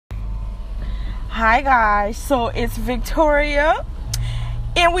Hi guys, so it's Victoria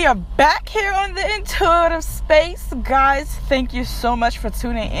and we are back here on the Intuitive Space. Guys, thank you so much for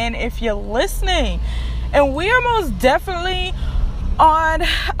tuning in if you're listening. And we are most definitely on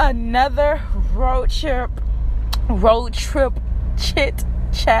another road trip chit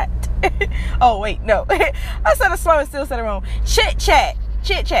chat. Oh wait, no. I said it slow and still said it wrong. Chit chat.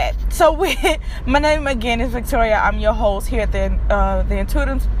 So my name again is Victoria. I'm your host here at the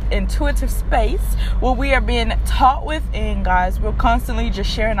Intuitive Space, where we are being taught within, guys. We're constantly just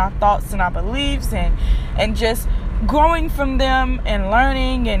sharing our thoughts and our beliefs and just growing from them and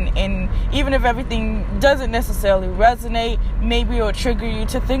learning, and even if everything doesn't necessarily resonate, maybe it'll trigger you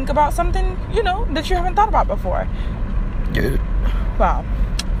to think about something, that you haven't thought about before. Dude. Wow.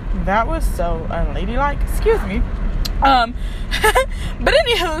 That was so unladylike. Excuse me. But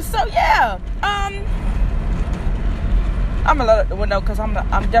anywho, so yeah, I'm gonna let out the window because I'm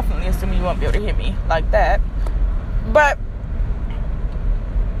definitely assuming you won't be able to hear me like that. But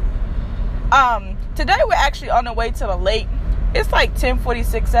today we're actually on the way to the lake. It's like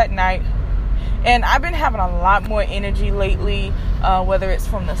 10:46 at night, and I've been having a lot more energy lately, whether it's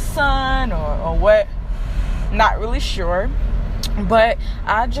from the sun or what, not really sure. But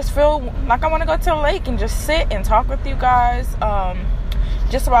I just feel like I want to go to the lake and just sit and talk with you guys,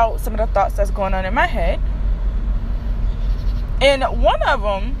 just about some of the thoughts that's going on in my head. And one of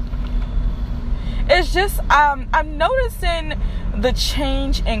them is just I'm noticing the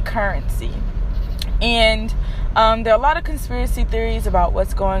change in currency, and there are a lot of conspiracy theories about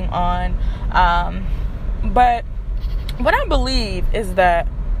what's going on, but what I believe is that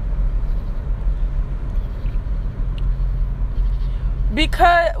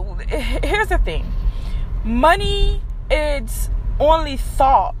because here's the thing, money is only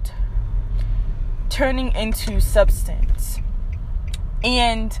thought turning into substance,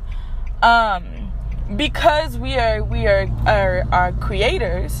 and because we are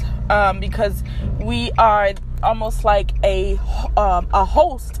creators, because we are almost like a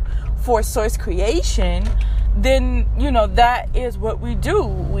host for source creation, then that is what we do.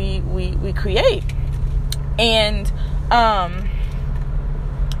 We create, and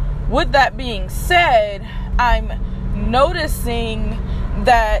with that being said, I'm noticing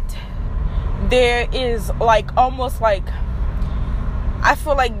that there is almost like, I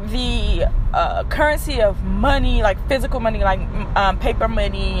feel like the currency of money, like physical money, like paper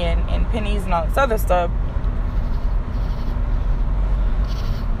money and pennies and all this other stuff,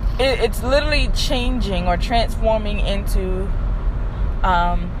 it's literally changing or transforming into,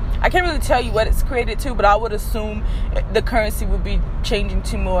 I can't really tell you what it's created to, but I would assume the currency would be changing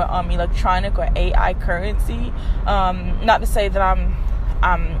to more electronic or AI currency. Not to say that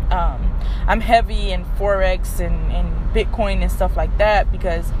I'm heavy in Forex and Bitcoin and stuff like that,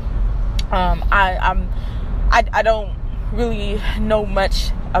 because I don't really know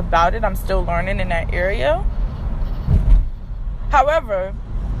much about it. I'm still learning in that area. However,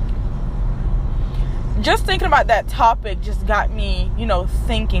 just thinking about that topic just got me,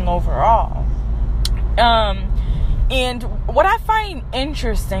 thinking overall. And what I find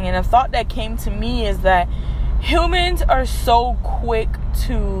interesting, and a thought that came to me, is that humans are so quick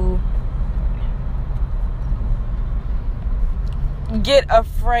to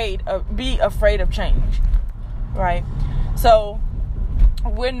be afraid of change, right? So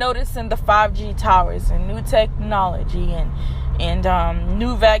we're noticing the 5G towers and new technology and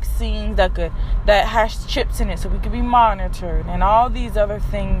new vaccines that has chips in it so we could be monitored, and all these other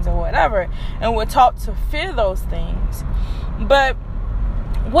things or whatever, and we're taught to fear those things. But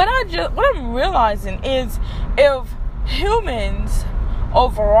what I'm realizing is, if humans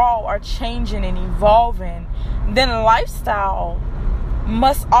overall are changing and evolving, then lifestyle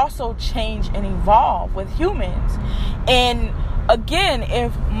must also change and evolve with humans. And again,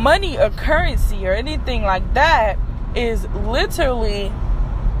 if money or currency or anything like that is literally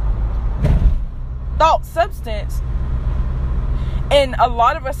thought substance, and a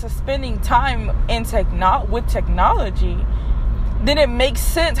lot of us are spending time in with technology, then it makes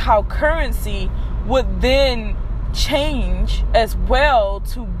sense how currency would then change as well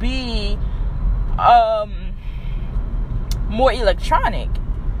to be more electronic,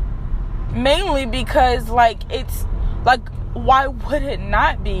 mainly because it's why would it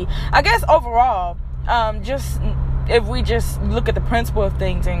not be? I guess overall, just if we just look at the principle of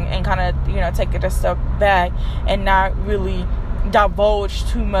things and kind of take it a step back and not really divulge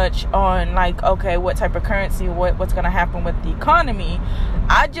too much on okay, what type of currency, what's going to happen with the economy,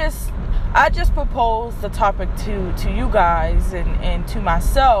 I just propose the topic to you guys and to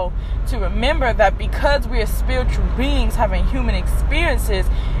myself, to remember that because we are spiritual beings having human experiences,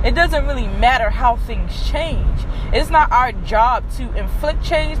 it doesn't really matter how things change. It's not our job to inflict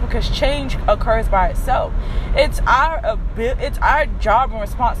change, because change occurs by itself. It's our job and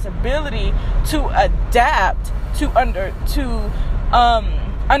responsibility to adapt, to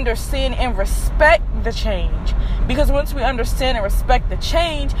understand and respect the change. Because once we understand and respect the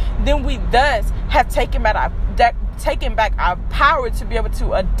change, then we thus have taken back our power to be able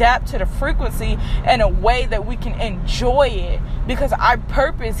to adapt to the frequency in a way that we can enjoy it. Because our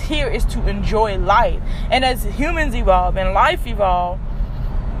purpose here is to enjoy life. And as humans evolve and life evolve,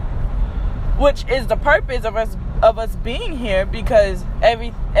 which is the purpose of us being here, because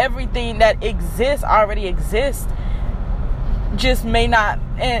everything that exists already exists, just may not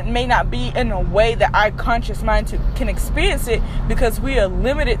be in a way that our conscious mind can experience it, because we are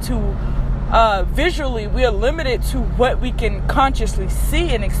limited to visually, we are limited to what we can consciously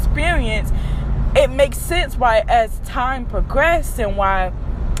see and experience. It makes sense why, as time progresses and while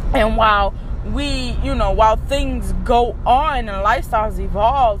things go on and lifestyles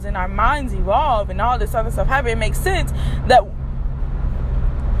evolve and our minds evolve and all this other stuff happens, it makes sense that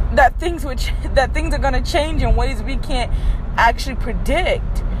things are going to change in ways we can't actually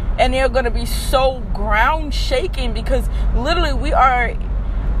predict, and they're going to be so ground shaking, because literally we are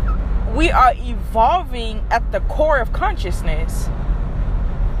evolving at the core of consciousness.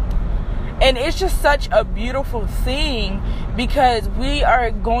 And it's just such a beautiful thing, because we are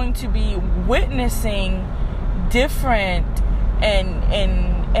going to be witnessing different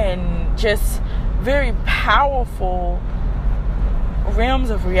and just very powerful realms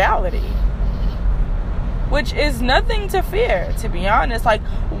of reality, which is nothing to fear, to be honest. Like,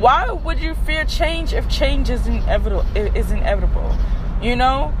 why would you fear change if change is inevitable? You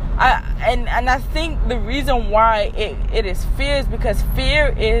know, I think the reason why it is fear is because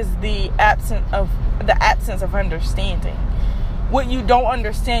fear is the absence of understanding. What you don't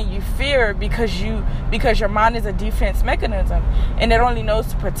understand, you fear, because your mind is a defense mechanism and it only knows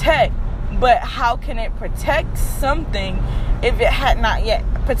to protect. But how can it protect something if it had not yet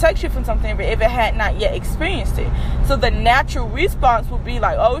protect you from something if it had not yet experienced it? So the natural response would be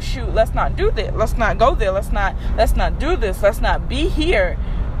like, oh shoot, let's not do this, let's not go there, let's not do this, let's not be here,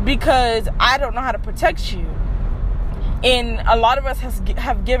 because I don't know how to protect you. And a lot of us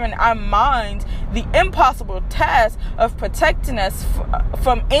have given our minds the impossible task of protecting us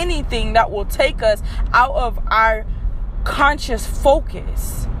from anything that will take us out of our conscious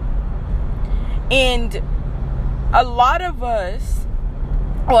focus. And a lot of us,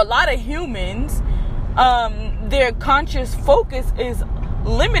 or a lot of humans, their conscious focus is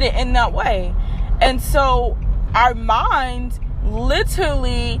limited in that way. And so our minds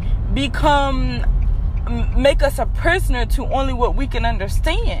literally make us a prisoner to only what we can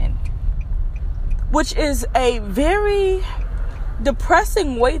understand, which is a very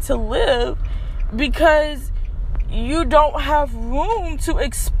depressing way to live, because you don't have room to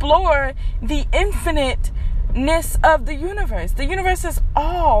explore the infiniteness of the universe. The universe is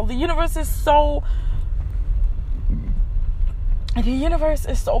so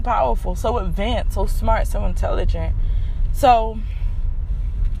powerful, so advanced, so smart, so intelligent. So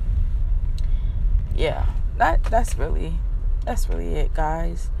yeah, that's really it,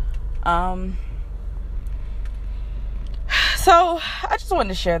 guys. So I just wanted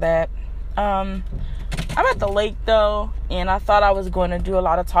to share that. I'm at the lake though, and I thought I was going to do a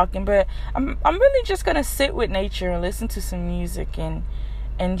lot of talking, but I'm really just going to sit with nature and listen to some music and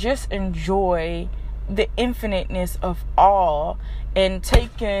just enjoy the infiniteness of all, and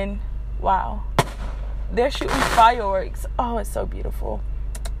take in, wow, they're shooting fireworks. Oh, it's so beautiful.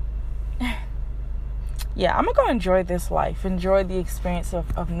 Yeah, I'm going to go enjoy this life, enjoy the experience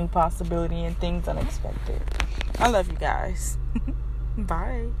of new possibility and things unexpected. I love you guys.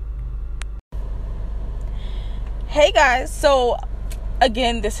 Bye. Hey guys, so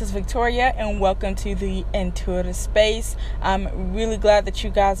again, this is Victoria, and welcome to the Intuitive Space. I'm really glad that you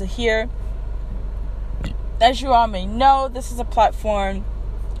guys are here. As you all may know, this is a platform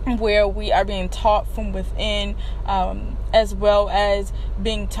where we are being taught from within, as well as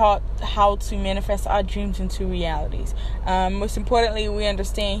being taught how to manifest our dreams into realities. Most importantly, we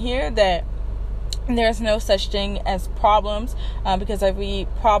understand here that there's no such thing as problems, because every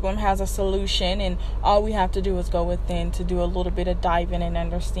problem has a solution, and all we have to do is go within to do a little bit of diving and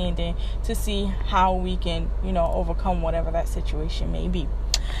understanding to see how we can, overcome whatever that situation may be.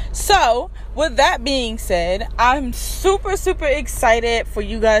 So, with that being said, I'm super, super excited for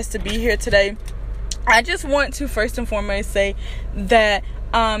you guys to be here today. I just want to first and foremost say that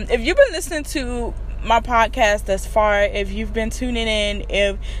If you've been listening to my podcast thus far, if you've been tuning in,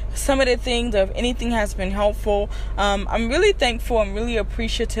 if some of the things, if anything has been helpful, I'm really thankful. I'm really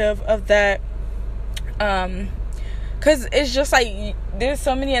appreciative of that. Because it's just like there's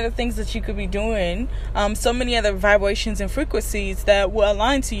so many other things that you could be doing, so many other vibrations and frequencies that will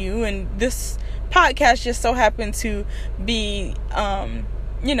align to you, and this podcast just so happened to be something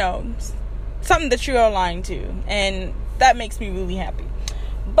that you're aligned to, and that makes me really happy.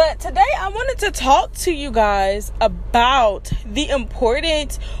 But today I wanted to talk to you guys about the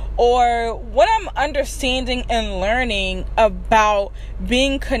importance, or what I'm understanding and learning about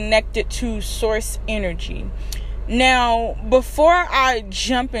being connected to source energy. Now, before I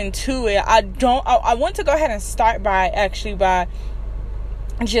jump into it, I want to go ahead and start by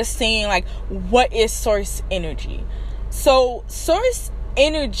just saying, like, what is source energy? So source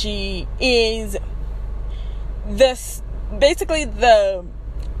energy is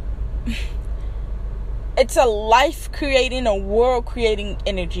it's a life-creating, a world-creating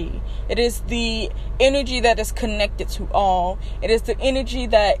energy. It is the energy that is connected to all. It is the energy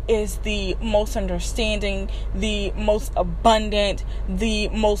that is the most understanding, the most abundant, the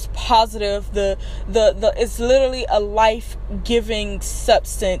most positive. It's literally a life-giving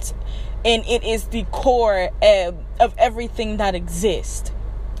substance, and it is the core of everything that exists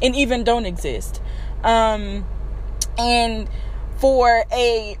and even don't exist. And for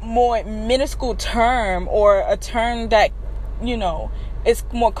a more minuscule term, or a term that, is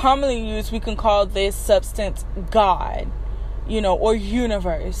more commonly used, we can call this substance God, or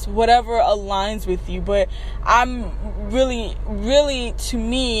universe, whatever aligns with you. But I'm really, to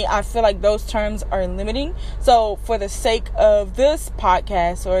me, I feel like those terms are limiting. So for the sake of this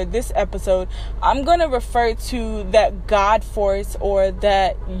podcast or this episode, I'm going to refer to that God force, or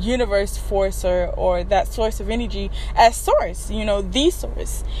that universe force, or that source of energy as source, the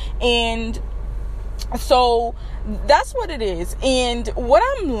source. And so that's what it is. And what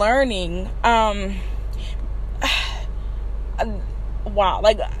I'm learning, wow,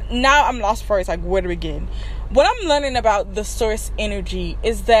 like, now I'm lost for words, like, where to begin. What I'm learning about the source energy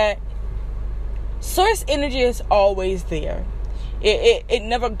is that source energy is always there. It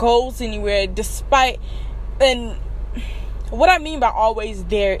never goes anywhere, and what I mean by always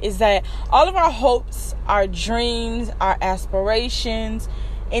there is that all of our hopes, our dreams, our aspirations,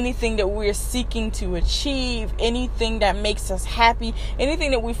 anything that we're seeking to achieve, anything that makes us happy,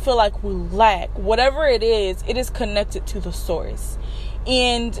 anything that we feel like we lack, whatever it is connected to the source.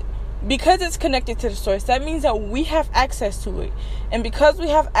 And because it's connected to the source, that means that we have access to it. And because we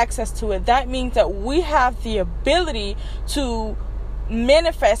have access to it, that means that we have the ability to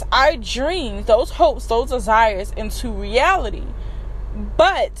manifest our dreams, those hopes, those desires into reality.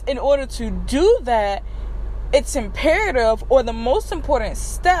 But in order to do that, it's imperative, or the most important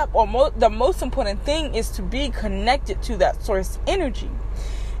step, or the most important thing, is to be connected to that source energy.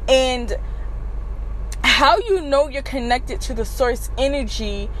 And how you know you're connected to the source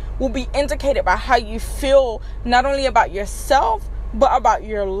energy will be indicated by how you feel, not only about yourself, but about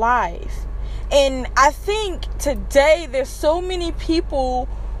your life. And I think today there's so many people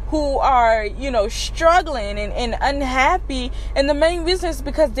who are, struggling and unhappy. And the main reason is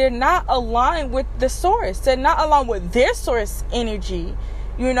because they're not aligned with the source. They're not aligned with their source energy,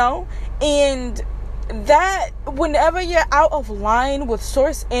 And that whenever you're out of line with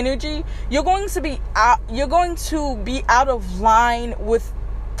source energy, you're going to be out of line with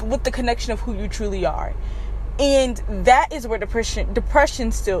the connection of who you truly are. And that is where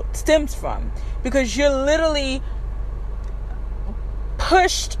depression still stems from, because you're literally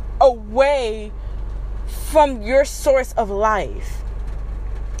pushed away from your source of life.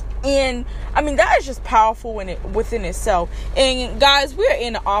 And I mean, that is just powerful within itself. And guys, we're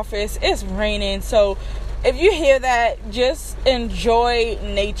in the office, it's raining, so if you hear that, just enjoy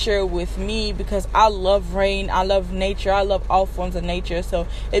nature with me, because I love rain, I love nature, I love all forms of nature. So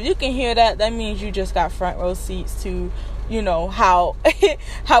if you can hear that, that means you just got front row seats to, how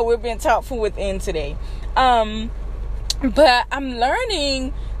we're being taught from within today. But I'm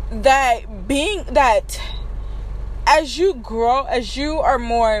learning that as you grow, as you are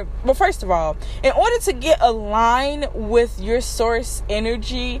more, well, first of all, in order to get aligned with your source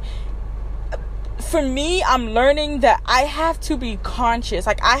energy, for me, I'm learning that I have to be conscious.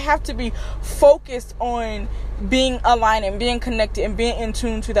 Like, I have to be focused on being aligned and being connected and being in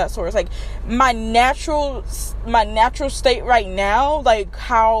tune to that source. Like, my natural state right now, like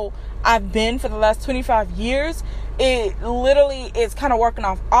how I've been for the last 25 years, it literally is kind of working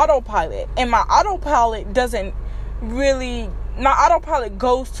off autopilot. And my autopilot doesn't really my autopilot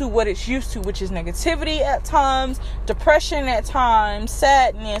goes to what it's used to, which is negativity at times, depression at times,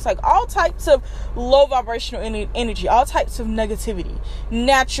 sadness, like all types of low vibrational energy, all types of negativity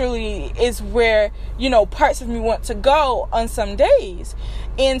naturally is where, parts of me want to go on some days.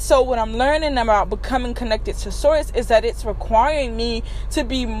 And so what I'm learning about becoming connected to source is that it's requiring me to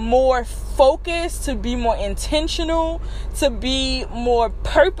be more focused, to be more intentional, to be more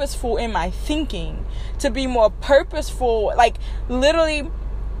purposeful in my thinking, to be more purposeful, like literally.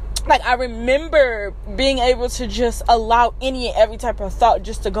 Like, I remember being able to just allow any and every type of thought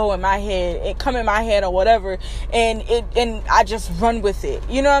just to go in my head and come in my head or whatever, and I just run with it.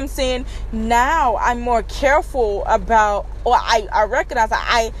 You know what I'm saying? Now I'm more careful about, or I recognize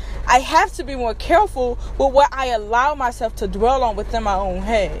I have to be more careful with what I allow myself to dwell on within my own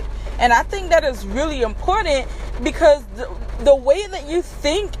head. And I think that is really important, because the way that you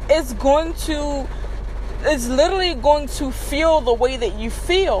think is literally going to feel the way that you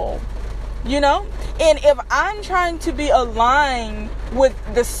feel, and if I'm trying to be aligned with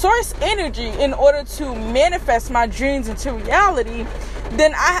the source energy in order to manifest my dreams into reality,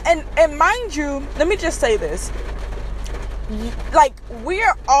 then and mind you, let me just say this, like,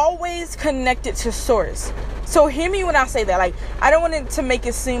 we're always connected to source. So hear me when I say that. Like, I don't want it to make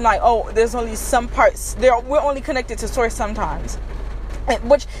it seem like, oh, there's only some parts we're only connected to source sometimes.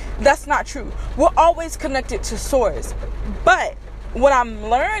 Which, that's not true. We're always connected to source. But what I'm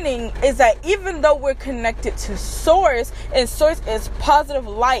learning is that even though we're connected to source, and source is positive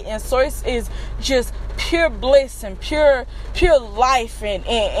light, and source is just pure bliss and pure life,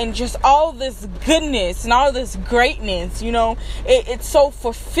 and just all this goodness and all this greatness, it's so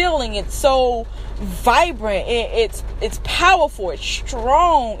fulfilling, it's so vibrant, it's powerful, it's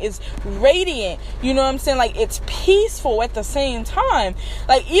strong, it's radiant, you know what I'm saying? Like, it's peaceful at the same time.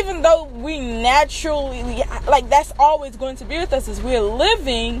 Like, even though we naturally, like, that's always going to be with us as we're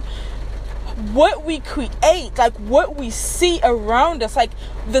living, what we create, like what we see around us, like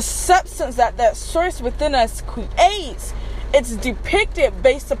the substance that source within us creates, it's depicted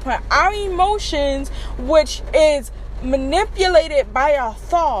based upon our emotions, which is manipulated by our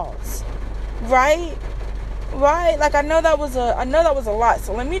thoughts. Right? Like, I know that was a lot.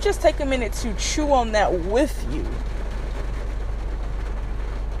 So let me just take a minute to chew on that with you.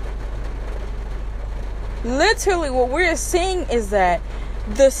 Literally, what we're seeing is that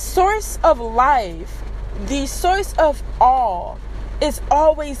the source of life, the source of all, is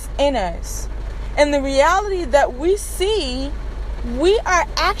always in us. And the reality that we see, we are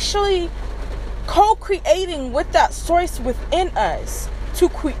actually co-creating with that source within us to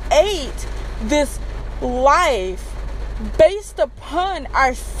create this life based upon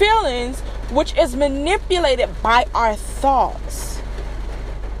our feelings, which is manipulated by our thoughts.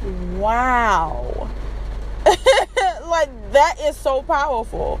 Wow. Like, that is so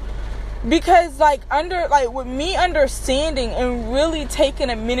powerful, because with me understanding and really taking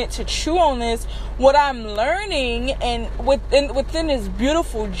a minute to chew on this, what I'm learning and within this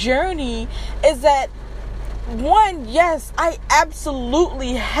beautiful journey is that, one, yes, I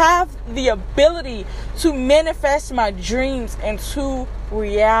absolutely have the ability to manifest my dreams into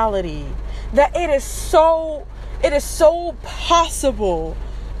reality. That it is so possible.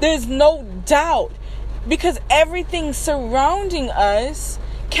 There's no doubt, because everything surrounding us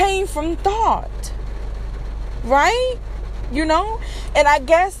came from thought, right? And I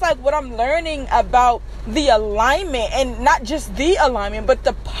guess, like, what I'm learning about the alignment, and not just the alignment, but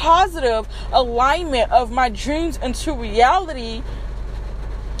the positive alignment of my dreams into reality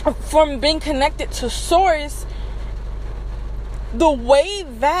from being connected to source, the way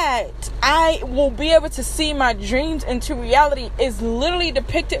that I will be able to see my dreams into reality is literally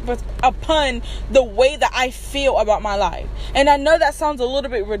depicted upon the way that I feel about my life. And I know that sounds a little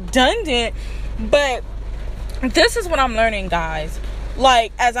bit redundant, but this is what I'm learning, guys.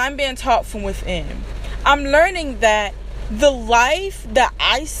 Like, as I'm being taught from within, I'm learning that the life that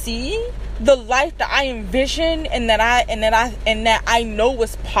I see, the life that I envision, and that I know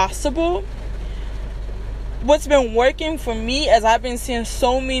was possible, what's been working for me, as I've been seeing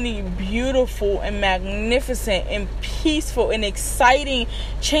so many beautiful and magnificent and peaceful and exciting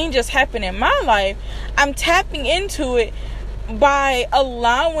changes happen in my life, I'm tapping into it by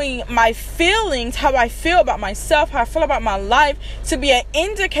allowing my feelings, how I feel about myself, how I feel about my life, to be an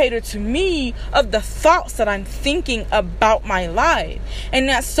indicator to me of the thoughts that I'm thinking about my life. And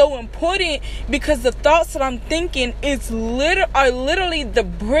that's so important, because the thoughts that I'm thinking are literally the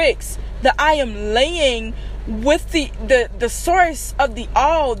bricks that I am laying with the source of the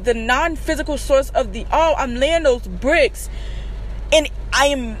all, the non-physical source of the all. I'm laying those bricks And I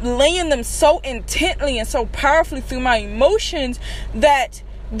am laying them so intently and so powerfully through my emotions that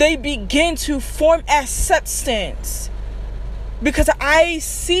they begin to form as substance. Because I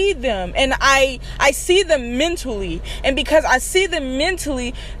see them, and I see them mentally. And because I see them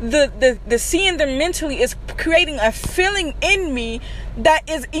mentally, the seeing them mentally is creating a feeling in me that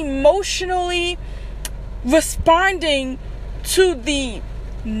is emotionally responding to the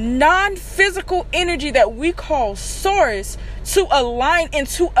non-physical energy that we call source, to align and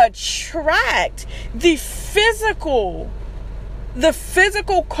to attract the physical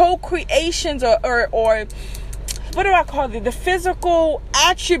co-creations or what do I call it? The physical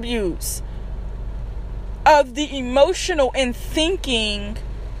attributes of the emotional and thinking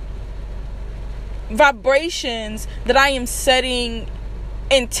vibrations that I am setting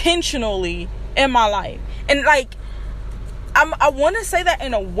intentionally in my life. And like, I want to say that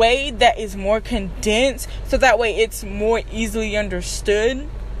in a way that is more condensed, so that way it's more easily understood.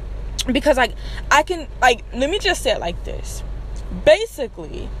 Because like, I can, like, let me just say it like this.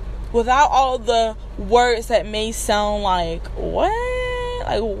 Basically, without all the words that may sound like, what?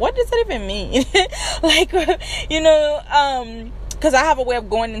 Like, what does that even mean? Like, you know, because I have a way of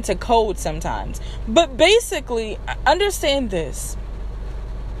going into code sometimes. But basically, understand this.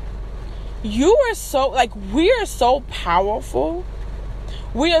 You are so, like, we are so powerful.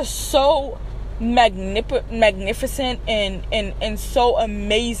 We are so magnificent and so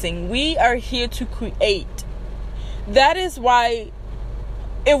amazing. We are here to create. That is why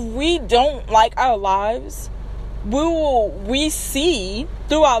if we don't like our lives, we see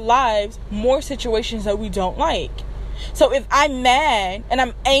through our lives more situations that we don't like. So if I'm mad and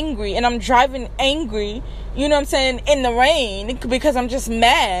I'm angry and I'm driving angry, you know what I'm saying, in the rain because I'm just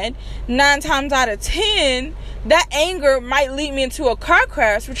mad, 9 times out of 10, that anger might lead me into a car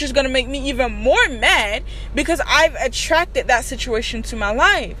crash, which is going to make me even more mad because I've attracted that situation to my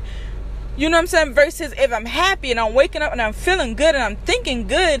life. You know what I'm saying? Versus if I'm happy and I'm waking up and I'm feeling good and I'm thinking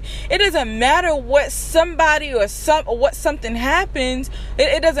good, it doesn't matter what somebody or what something happens.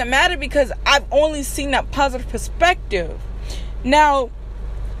 It doesn't matter because I've only seen that positive perspective. Now,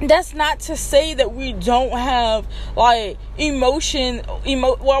 that's not to say that we don't have like emotion.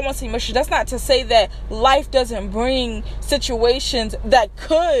 Well, I want to say emotion. That's not to say that life doesn't bring situations that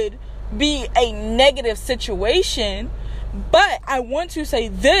could be a negative situation. But I want to say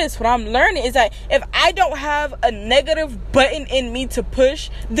this, what I'm learning is that if I don't have a negative button in me to push,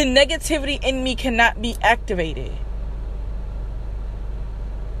 the negativity in me cannot be activated.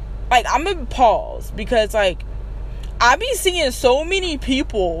 Like, I'm gonna pause because, like, I be seeing so many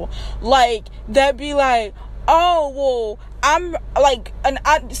people, like, that be like, oh, well, I'm like,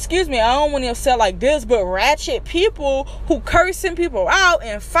 excuse me, I don't want to say like this, but ratchet people who cursing people out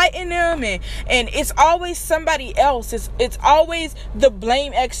and fighting them, and it's always somebody else. It's always the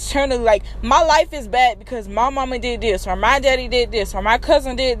blame externally. Like, my life is bad because my mama did this, or my daddy did this, or my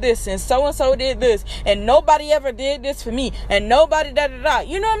cousin did this, and so did this, and nobody ever did this for me, and nobody da da da.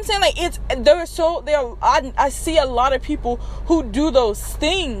 You know what I'm saying? Like, I see a lot of people who do those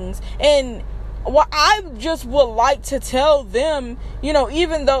things, and what I just would like to tell them, you know,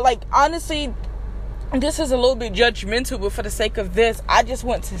 even though, like, honestly, this is a little bit judgmental, but for the sake of this, I just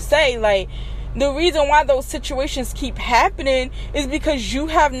want to say, like, the reason why those situations keep happening is because you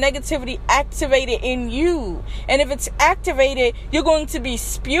have negativity activated in you. And if it's activated, you're going to be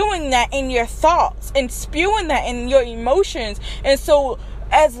spewing that in your thoughts and spewing that in your emotions. And so,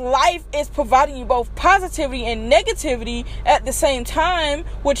 as life is providing you both positivity and negativity at the same time,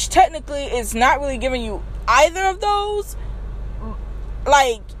 which technically is not really giving you either of those,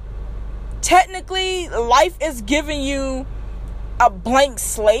 like, technically life is giving you a blank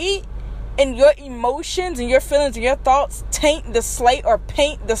slate, and your emotions and your feelings and your thoughts taint the slate or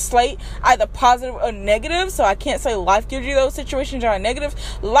paint the slate either positive or negative. So I can't say life gives you those situations that are negative.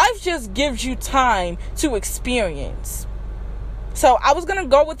 Life just gives you time to experience. So I was going to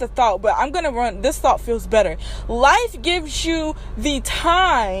go with the thought, but I'm going to run. This thought feels better. Life gives you the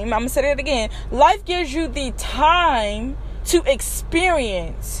time. I'm going to say that again. Life gives you the time to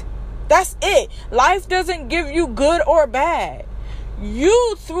experience. That's it. Life doesn't give you good or bad.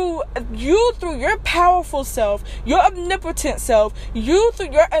 You through your powerful self, your omnipotent self, you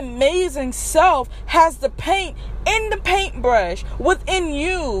through your amazing self has the paint in the paintbrush within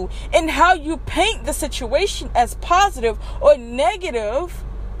you, and how you paint the situation as positive or negative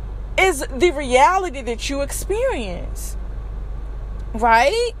is the reality that you experience.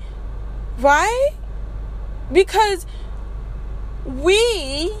 Right? Because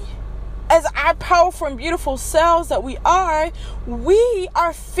as our powerful and beautiful selves that we are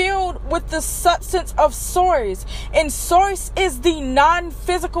filled with the substance of source. And source is the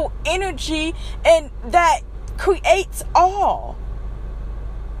non-physical energy and that creates all.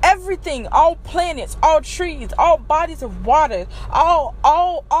 Everything, all planets, all trees, all bodies of water,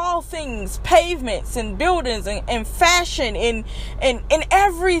 all things, pavements and buildings and fashion and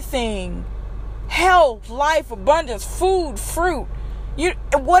everything. Health, life, abundance, food, fruit,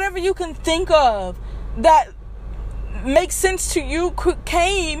 whatever you can think of that makes sense to you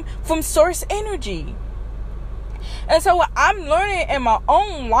came from source energy. And so what I'm learning in my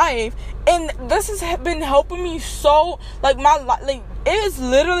own life, and this has been helping me so, like it is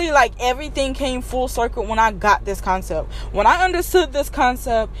literally like everything came full circle when I got this concept. When I understood this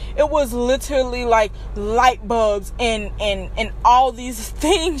concept, it was literally like light bulbs and all these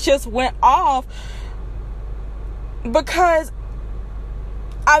things just went off, because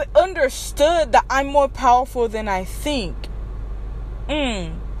I understood that I'm more powerful than I think.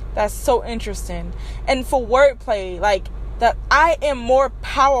 That's so interesting. And for wordplay, like that, I am more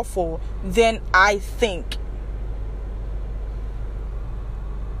powerful than I think.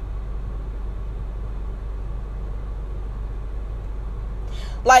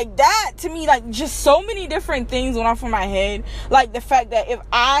 Like that, to me, like just so many different things went off from my head. Like the fact that if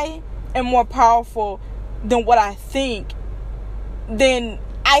I am more powerful than what I think, then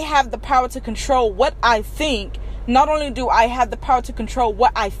I have the power to control what I think. Not only do I have the power to control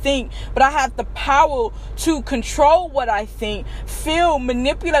what I think, but I have the power to control what I think, feel,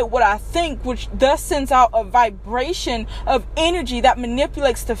 manipulate what I think, which thus sends out a vibration of energy that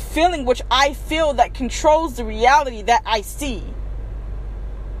manipulates the feeling which I feel, that controls the reality that I see.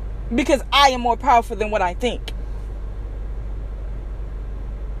 Because I am more powerful than what I think.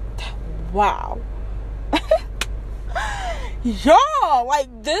 Wow. Y'all, like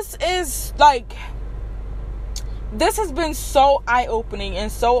this has been so eye-opening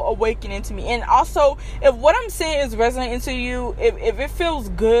and so awakening to me. And also, if what I'm saying is resonating to you, if it feels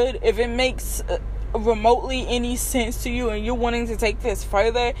good, if it makes remotely any sense to you and you're wanting to take this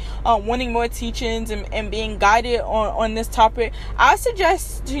further, wanting more teachings and being guided on this topic, I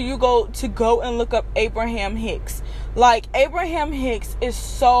suggest you go and look up Abraham Hicks. Like, Abraham Hicks is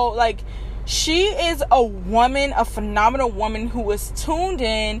so, like, she is a woman, a phenomenal woman who is tuned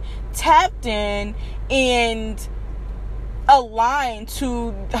in, tapped in, and aligned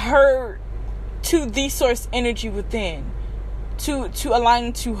to the source energy within, to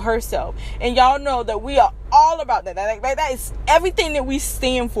align to herself. And y'all know that we are all about that. That is everything that we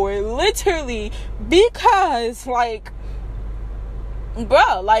stand for, literally, because like,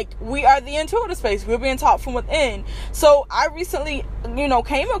 bruh, like, we are the intuitive space. We're being taught from within. So I recently,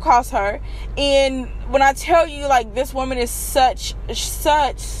 came across her, and when I tell you, like, this woman is such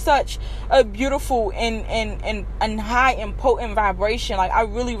a beautiful and high and potent vibration. Like, I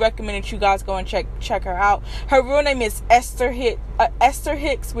really recommend that you guys go and check her out. Her real name is Esther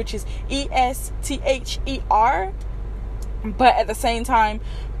Hicks, which is Esther. But at the same time,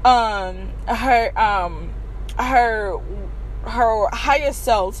 her higher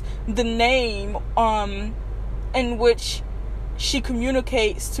self, the name in which she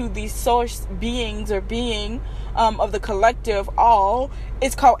communicates to the source beings or being of the collective all,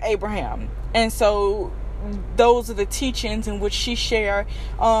 is called Abraham. And so those are the teachings in which she shares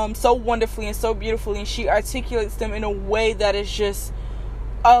so wonderfully and so beautifully, and she articulates them in a way that is just,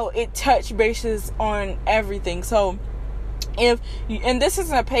 it touch bases on everything. So and this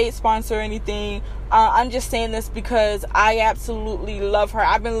isn't a paid sponsor or anything, I'm just saying this because I absolutely love her.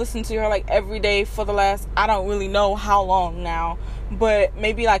 I've been listening to her like every day for the last, I don't really know how long now, but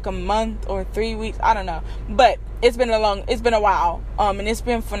maybe like a month or 3 weeks, I don't know, but it's been a while, and it's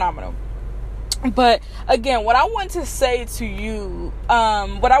been phenomenal. But again, what I want to say to you,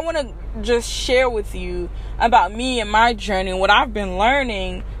 what I want to just share with you about me and my journey, what I've been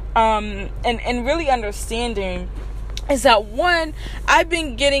learning, and really understanding, is that, one, I've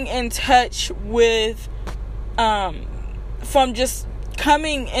been getting in touch with, from just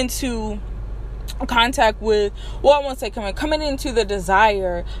coming into contact with, well, I won't say coming into the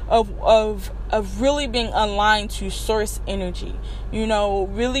desire of really being aligned to source energy,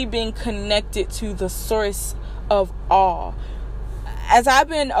 really being connected to the source of all. As I've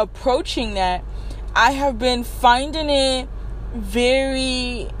been approaching that, I have been finding it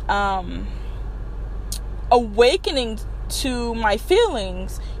very awakening to my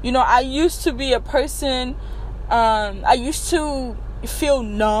feelings. I used to be a person, I used to feel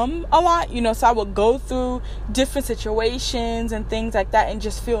numb a lot, so I would go through different situations and things like that and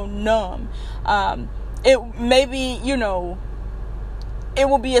just feel numb. It maybe, it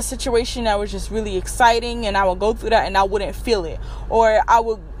would be a situation that was just really exciting, and I would go through that and I wouldn't feel it. Or I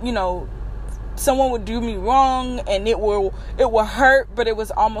would, someone would do me wrong and it will hurt, but it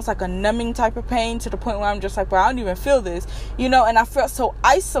was almost like a numbing type of pain, to the point where I'm just like, well, I don't even feel this, and I felt so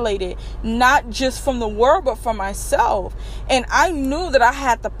isolated, not just from the world, but from myself. And I knew that I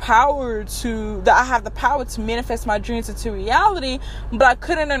have the power to manifest my dreams into reality, but I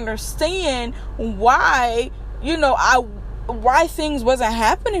couldn't understand why, why things wasn't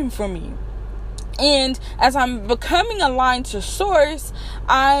happening for me. And as I'm becoming aligned to source,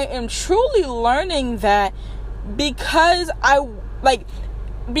 I am truly learning that because I wasn't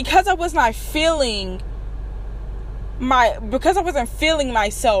feeling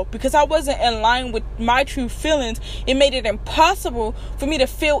myself, because I wasn't in line with my true feelings, it made it impossible for me to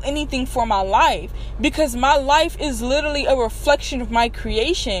feel anything for my life, because my life is literally a reflection of my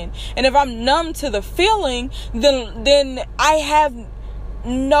creation. And if I'm numb to the feeling, then I have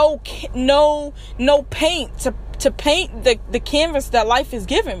no paint to paint the canvas that life has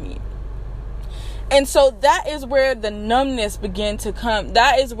given me. And so that is where the numbness began to come.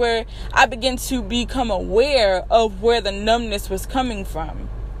 That is where I began to become aware of where the numbness was coming from.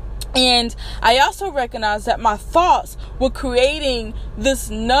 And I also recognized that my thoughts were creating this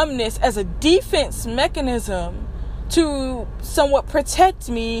numbness as a defense mechanism to somewhat protect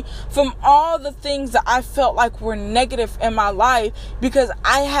me from all the things that I felt like were negative in my life, because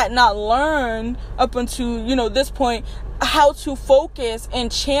I had not learned up until, this point, how to focus and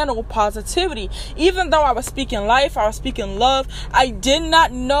channel positivity. Even though I was speaking life, I was speaking love, I did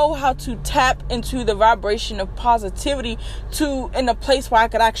not know how to tap into the vibration of positivity in a place where I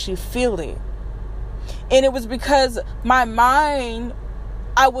could actually feel it. And it was because my mind,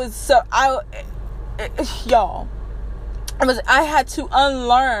 I had to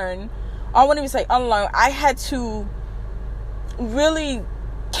unlearn. I won't even say unlearn. I had to really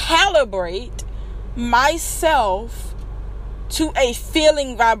calibrate myself to a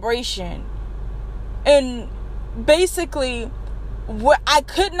feeling vibration. And basically, I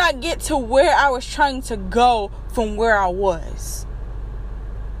could not get to where I was trying to go from where I was.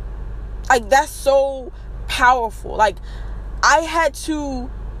 Like, that's so powerful. Like, I had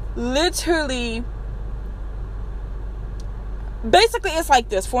to literally... Basically, it's like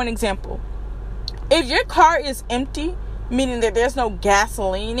this. For an example, if your car is empty, meaning that there's no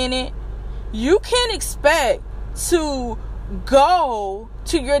gasoline in it, you can't expect to go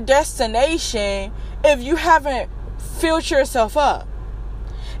to your destination if you haven't filled yourself up.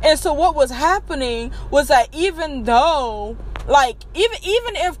 And so what was happening was that even though, even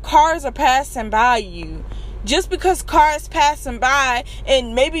if cars are passing by you, just because cars passing by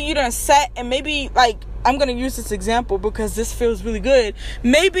and maybe you done sat and maybe I'm going to use this example because this feels really good.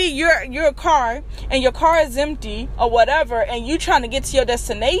 Maybe you're a car and your car is empty or whatever, and you trying to get to your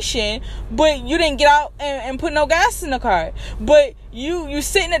destination, but you didn't get out and put no gas in the car. But you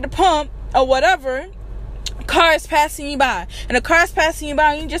sitting at the pump or whatever, cars passing you by. And the car's passing you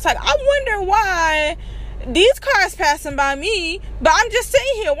by and you're just like, I wonder why these cars passing by me, but I'm just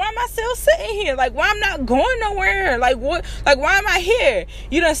sitting here. Why am I still sitting here? Why I'm not going nowhere? What? Why am I here?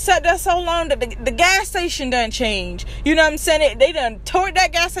 You done sat there so long that the gas station done change. You know what I'm saying? They done tore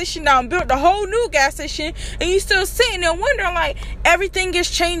that gas station down, built a whole new gas station, and you still sitting there wondering, everything is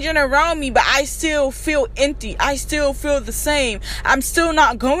changing around me, but I still feel empty. I still feel the same. I'm still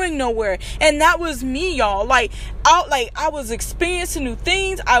not going nowhere. And that was me, y'all. I was experiencing new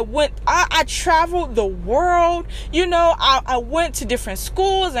things. I traveled the world. I went to different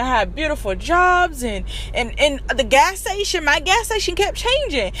schools and had beautiful jobs, and the my gas station kept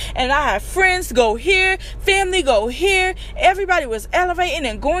changing, and I had friends go here, family go here. Everybody was elevating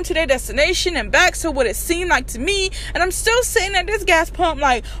and going to their destination and back, so what it seemed like to me, and I'm still sitting at this gas pump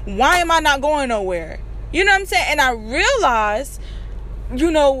why am I not going nowhere? You know what I'm saying? And I realized,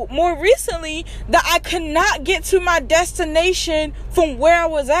 more recently, that I could not get to my destination from where I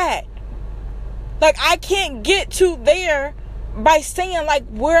was at. I can't get to there by saying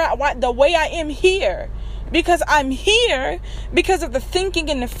the way I am here, because I'm here because of the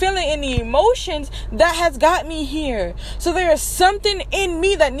thinking and the feeling and the emotions that has got me here. So there is something in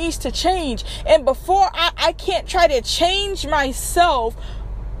me that needs to change. And before I can't try to change myself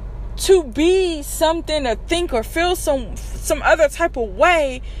to be something or think or feel some other type of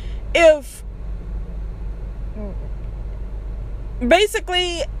way, if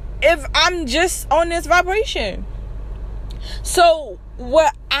I'm just on this vibration. So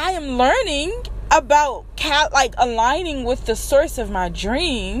what I am learning about aligning with the source of my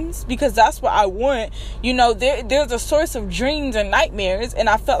dreams, because that's what I want. There's a source of dreams and nightmares, and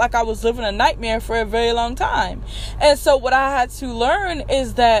I felt like I was living a nightmare for a very long time. And so what I had to learn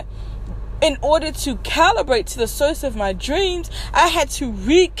is that in order to calibrate to the source of my dreams, I had to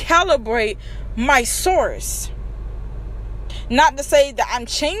recalibrate my source. Not to say that I'm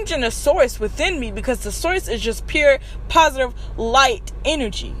changing the source within me, because the source is just pure positive light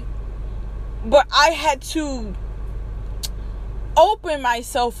energy. But I had to open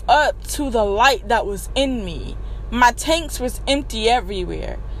myself up to the light that was in me. My tanks was empty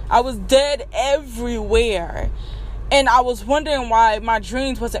everywhere. I was dead everywhere. And I was wondering why my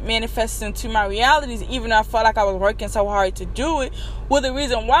dreams wasn't manifesting to my realities, even though I felt like I was working so hard to do it. Well, the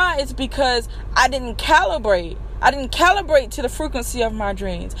reason why is because I didn't calibrate. I didn't calibrate to the frequency of my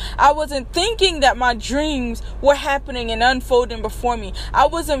dreams. I wasn't thinking that my dreams were happening and unfolding before me. I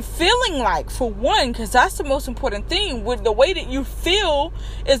wasn't feeling like, for one, because that's the most important thing. With the way that you feel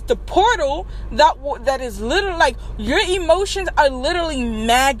is the portal that is literally like your emotions are literally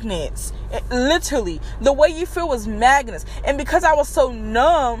magnets. Literally, the way you feel was magnets. And because I was so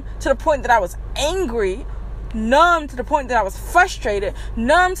numb to the point that I was angry, numb to the point that I was frustrated,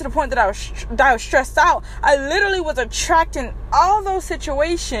 numb to the point that I was stressed out, I literally was attracting all those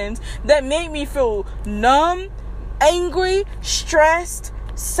situations that made me feel numb, angry, stressed,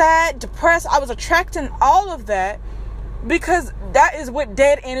 sad, depressed. I was attracting all of that because that is what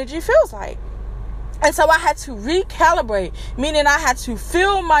dead energy feels like. And so I had to recalibrate, meaning I had to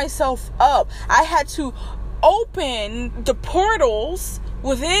fill myself up. I had to open the portals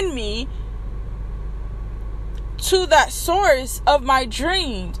within me to that source of my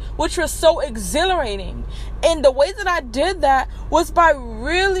dreams, which was so exhilarating. And the way that I did that was by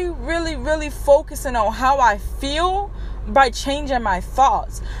really, really, really focusing on how I feel, by changing my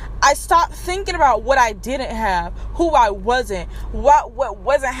thoughts. I stopped thinking about what I didn't have, who I wasn't, what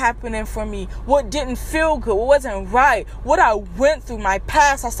wasn't happening for me, what didn't feel good, what wasn't right, what I went through, my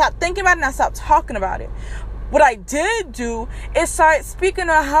past. I stopped thinking about it and I stopped talking about it. What I did do is start speaking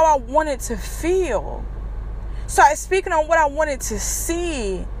on how I wanted to feel. Started speaking on what I wanted to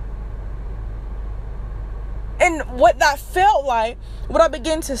see. And what that felt like, what I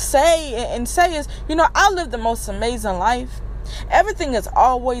began to say is, I live the most amazing life. Everything is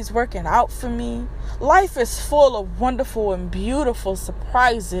always working out for me. Life is full of wonderful and beautiful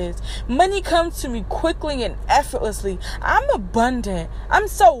surprises. Money comes to me quickly and effortlessly. I'm abundant. I'm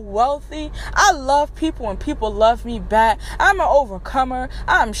so wealthy. I love people and people love me back. I'm an overcomer.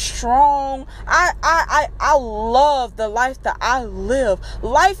 I'm strong. I love the life that I live.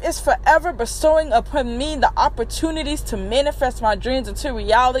 Life is forever bestowing upon me the opportunities to manifest my dreams into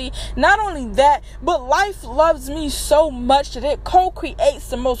reality. Not only that, but life loves me so much that it co-creates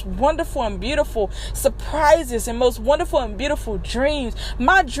the most wonderful and beautiful surprises and most wonderful and beautiful dreams.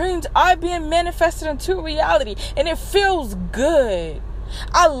 My dreams are being manifested into reality, and it feels good.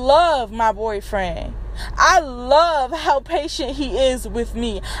 I love my boyfriend. I love how patient he is with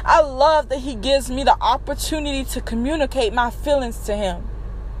me. I love that he gives me the opportunity to communicate my feelings to him.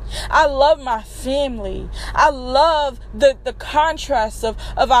 I love my family. I love the contrast of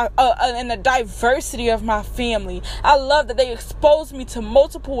our and the diversity of my family. I love that they expose me to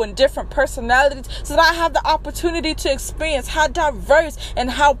multiple and different personalities so that I have the opportunity to experience how diverse and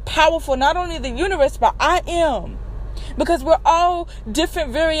how powerful not only the universe but I am. Because we're all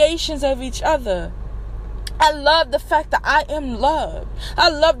different variations of each other. I love the fact that I am loved. I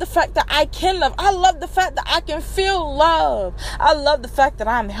love the fact that I can love. I love the fact that I can feel love. I love the fact that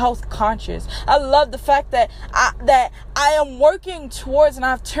I'm health conscious. I love the fact that I am working towards and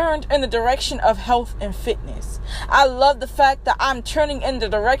I've turned in the direction of health and fitness. I love the fact that I'm turning in the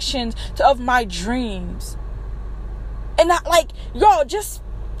directions of my dreams. And y'all, just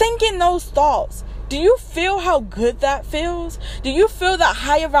thinking those thoughts. Do you feel how good that feels? Do you feel that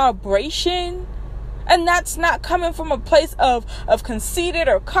higher vibration? And that's not coming from a place of conceited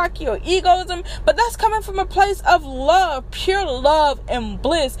or cocky or egoism, but that's coming from a place of love, pure love and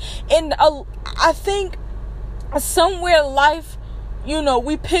bliss. And I think somewhere life,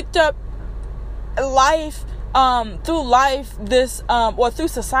 we picked up life through life, or through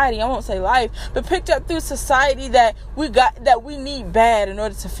society, I won't say life, but picked up through society that we need bad in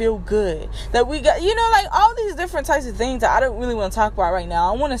order to feel good. That we got, all these different types of things that I don't really want to talk about right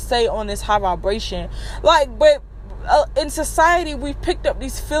now. I want to stay on this high vibration. But in society, we've picked up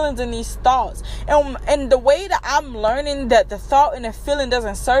these feelings and these thoughts. And the way that I'm learning that the thought and the feeling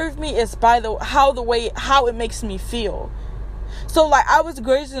doesn't serve me is by how it makes me feel. So I was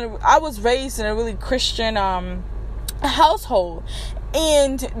raised in a really Christian household,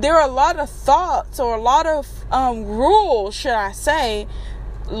 And there are a lot of thoughts, or a lot of rules, should I say,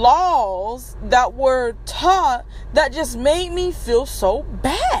 laws that were taught that just made me feel so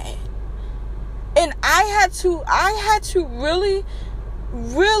bad. And I had to really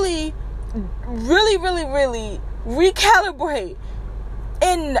recalibrate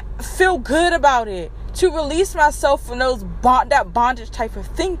and feel good about it, to release myself from that bondage type of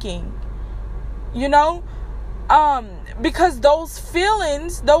thinking, because those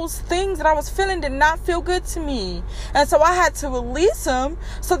feelings, those things that I was feeling did not feel good to me. And so I had to release them,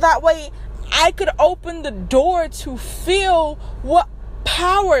 so that way I could open the door to feel what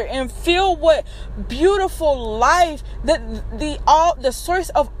power and feel what beautiful life that the source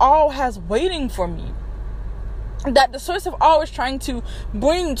of all has waiting for me, that the source of all is trying to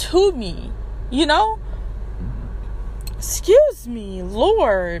bring to me, excuse me,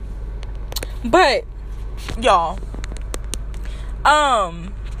 Lord. But y'all,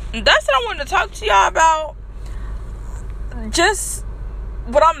 that's what I wanted to talk to y'all about. Just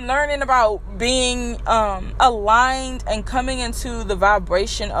what I'm learning about being aligned and coming into the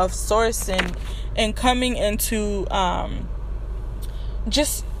vibration of source, and coming into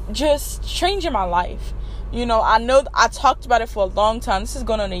just changing my life. I know I talked about it for a long time. This is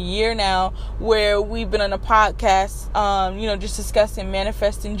going on a year now, where we've been on a podcast, just discussing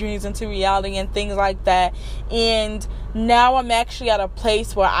manifesting dreams into reality and things like that. And now I'm actually at a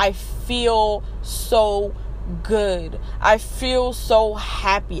place where I feel so good. I feel so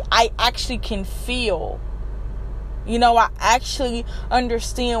happy. I actually can feel. I actually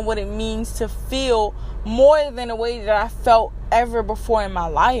understand what it means to feel more than a way that I felt ever before in my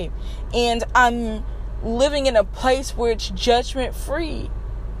life. And I'm living in a place where it's judgment free,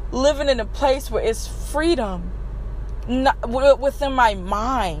 living in a place where it's freedom, within my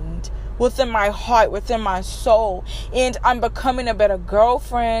mind, within my heart, within my soul. And I'm becoming a better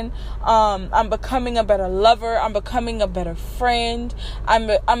girlfriend. I'm becoming a better lover. I'm becoming a better friend.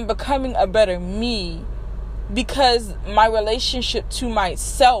 I'm becoming a better me, because my relationship to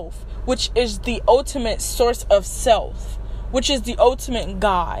myself, which is the ultimate source of self, which is the ultimate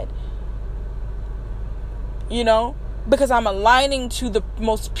God, because I'm aligning to the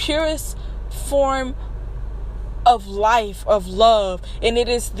most purest form of life, of love. And it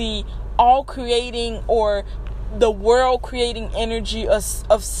is the all creating, or the world creating energy of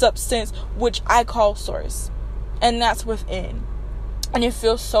substance, which I call source. And that's within. And it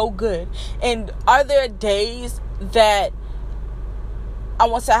feels so good. And are there days that I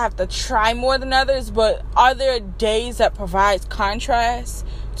won't say I have to try more than others, but are there days that provides contrast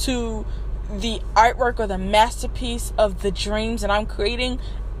to the artwork or the masterpiece of the dreams that I'm creating?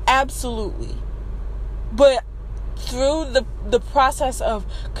 Absolutely. But through the process of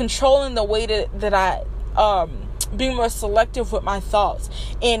controlling the way that I being more selective with my thoughts,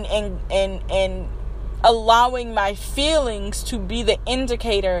 and allowing my feelings to be the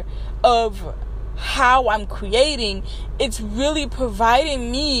indicator of how I'm creating, it's really providing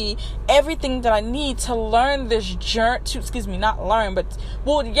me everything that I need to learn this journey, learn,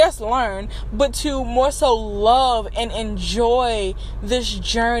 but to more so love and enjoy this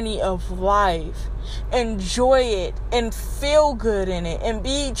journey of life. Enjoy it and feel good in it, and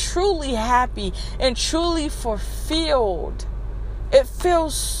be truly happy and truly fulfilled. It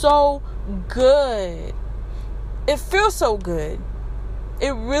feels so good. It feels so good.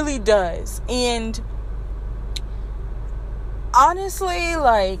 It really does. And honestly,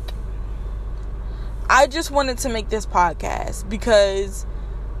 I just wanted to make this podcast because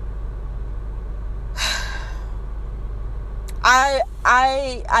I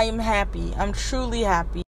am happy. I'm truly happy.